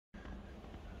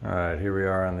All right, here we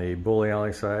are on the bowling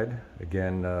alley side.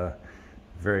 Again,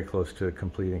 very close to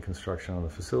completing construction on the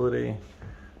facility.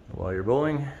 While you're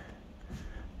bowling,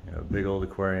 you know, a big old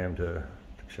aquarium to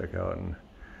check out and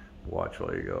watch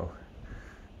while you go.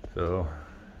 So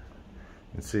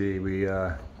you can see we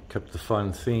kept the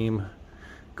fun theme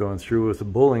going through with the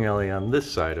bowling alley on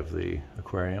this side of the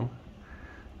aquarium.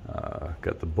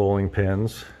 Got the bowling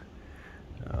pins.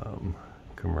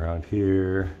 Come around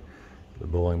here, the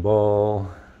bowling ball.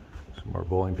 Some more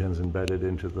bowling pins embedded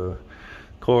into the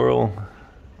coral.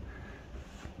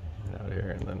 Out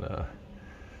here, and then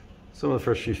some of the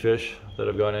first few fish that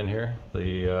have gone in here.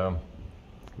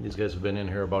 These guys have been in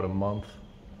here about a month.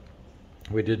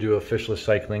 We did do a fishless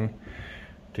cycling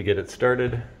to get it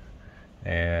started,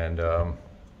 and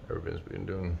everybody's been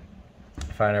doing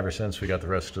fine ever since. We got the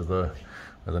rest of the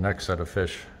next set of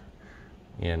fish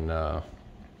in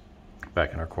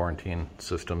back in our quarantine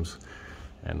systems,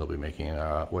 and they'll be making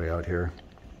a way out here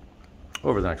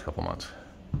over the next couple months.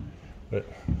 But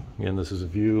again, this is a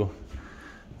view of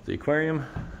the aquarium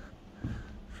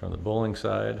from the bowling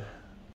side.